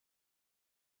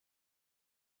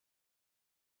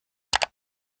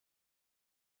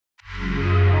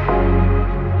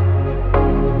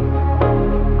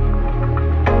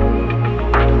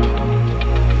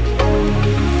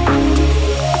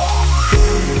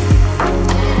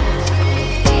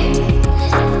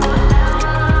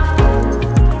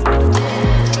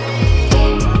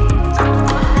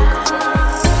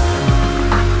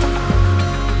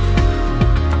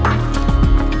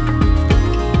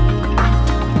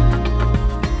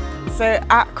So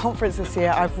at conference this year,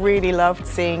 I've really loved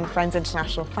seeing Friends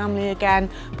International family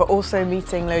again, but also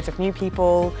meeting loads of new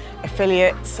people,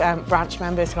 affiliates, branch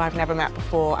members who I've never met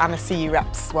before, and the CU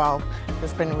reps as well.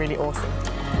 It's been really awesome.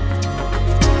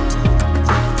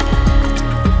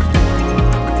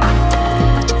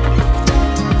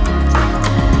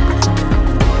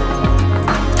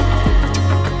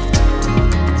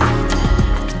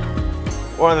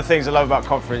 One of the things I love about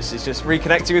conference is just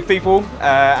reconnecting with people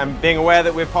and being aware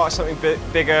that we're part of something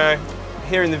bigger,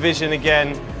 hearing the vision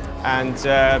again, and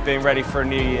being ready for a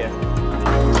new year.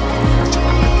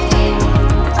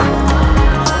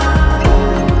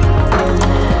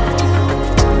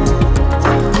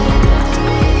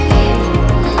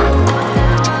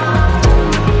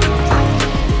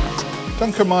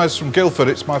 Duncan Myers from Guildford.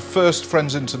 It's my first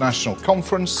Friends International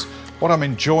conference. What I'm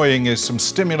enjoying is some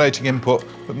stimulating input,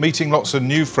 but meeting lots of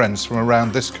new friends from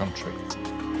around this country.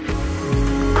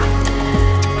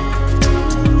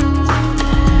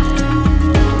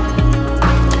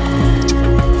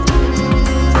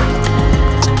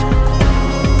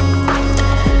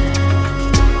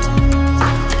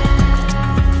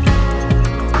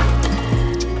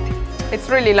 It's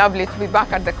really lovely to be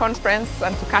back at the conference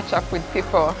and to catch up with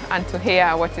people and to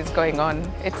hear what is going on.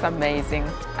 It's amazing.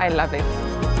 I love it.